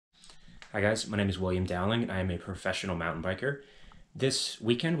Hi guys, my name is William Dowling and I am a professional mountain biker. This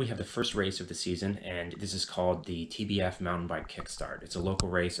weekend we have the first race of the season and this is called the TBF Mountain Bike Kickstart. It's a local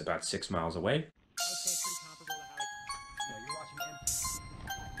race about 6 miles away.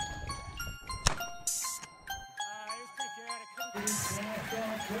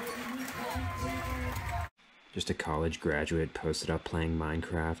 Just a college graduate posted up playing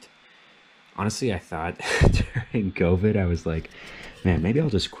Minecraft. Honestly, I thought during COVID, I was like, man, maybe I'll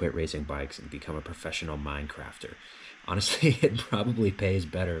just quit racing bikes and become a professional Minecrafter. Honestly, it probably pays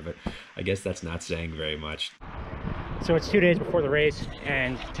better, but I guess that's not saying very much. So it's 2 days before the race,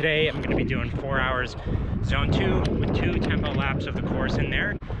 and today I'm going to be doing 4 hours zone 2 with 2 tempo laps of the course in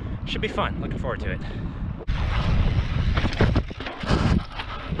there. Should be fun. Looking forward to it.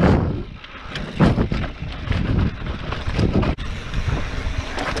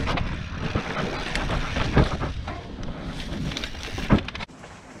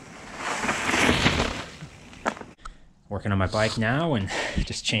 Working on my bike now and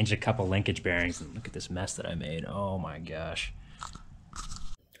just changed a couple linkage bearings, and look at this mess that I made. Oh my gosh.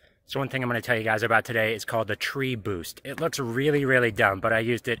 So one thing I'm going to tell you guys about today is called the tree boost. It looks really dumb, but I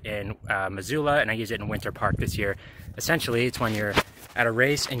used it in Missoula and I used it in Winter Park this year. Essentially, it's when you're at a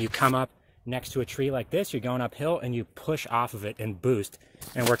race and you come up next to a tree like this, you're going uphill and you push off of it and boost.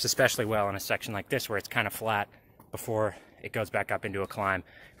 And it works especially well in a section like this where it's kind of flat before it goes back up into a climb.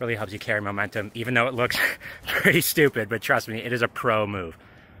 Really helps you carry momentum, even though it looks pretty stupid, but trust me, it is a pro move.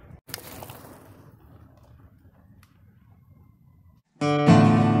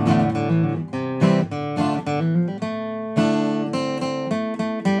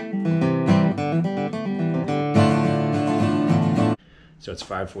 So it's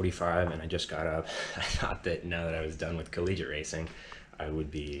 5:45 and I just got up. I thought that now that I was done with collegiate racing, I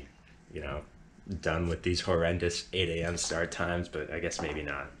would be, done with these horrendous 8 a.m. start times, but I guess maybe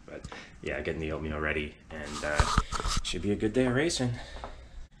not. But yeah, getting the oatmeal ready and should be a good day of racing.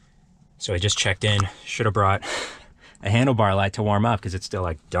 So I just checked in. Should have brought a handlebar light to warm up because it's still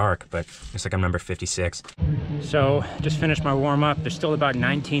like dark, but looks like I'm number 56. So just finished my warm up. There's still about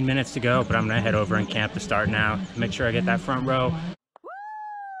 19 minutes to go, but I'm gonna head over and camp to start now. Make sure I get that front row.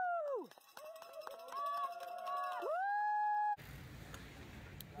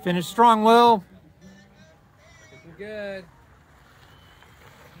 Finish strong, Will. Looking good.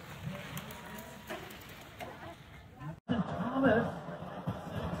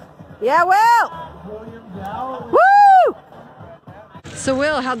 Yeah, Will! Woo! So,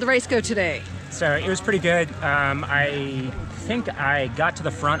 Will, how'd the race go today? So it was pretty good. I think I got to the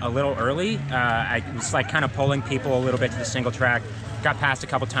front a little early. I was like kind of pulling people a little bit to the single track. Got past a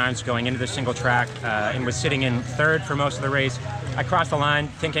couple times going into the single track and was sitting in third for most of the race. I crossed the line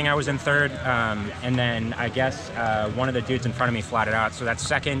thinking I was in third, and then I guess one of the dudes in front of me flatted out, so that's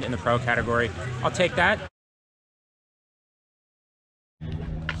second in the pro category. I'll take that.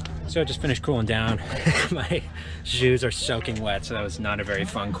 So I just finished cooling down. My shoes are soaking wet, so that was not a very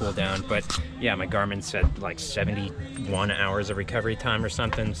fun cool down, but yeah, my Garmin said like 71 hours of recovery time or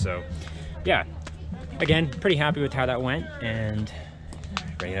something, so yeah. Again, pretty happy with how that went and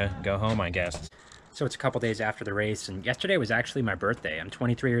ready to go home, I guess. So it's a couple days after the race, and yesterday was actually my birthday. I'm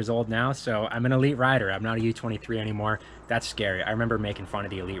 23 years old now, so I'm an elite rider. I'm not a U23 anymore. That's scary. I remember making fun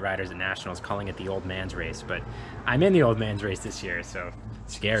of the elite riders at Nationals, calling it the old man's race, but I'm in the old man's race this year, so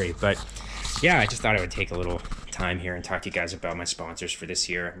scary. But yeah, I just thought I would take a little time here and talk to you guys about my sponsors for this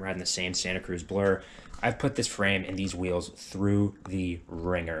year. I'm riding the same Santa Cruz Blur. I've put this frame and these wheels through the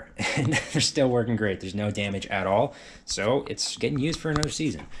ringer, and they're still working great. There's no damage at all, so it's getting used for another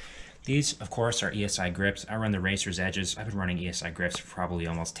season. These, of course, are ESI grips. I run the Racer's Edges. I've been running ESI grips for probably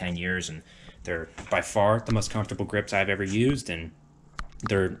almost 10 years, and they're by far the most comfortable grips I've ever used, and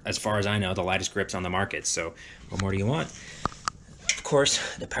they're, as far as I know, the lightest grips on the market, so what more do you want? Of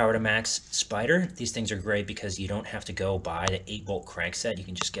course, the Power to Max Spider. These things are great because you don't have to go buy the 8-bolt crankset. You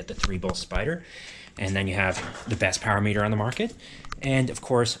can just get the 3-bolt Spider, and then you have the best power meter on the market. And, of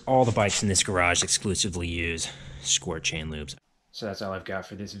course, all the bikes in this garage exclusively use Squirt chain lubes. So that's all I've got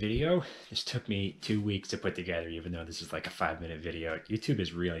for this video. This took me 2 weeks to put together, even though this is like a 5-minute video. YouTube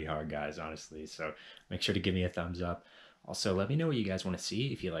is really hard, guys, honestly. So make sure to give me a thumbs up. Also, let me know what you guys want to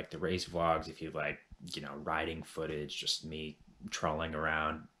see. If you like the race vlogs, if you like, riding footage, just me trolling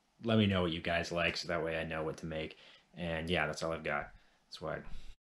around. Let me know what you guys like, so that way I know what to make. And yeah, that's all I've got. Swag.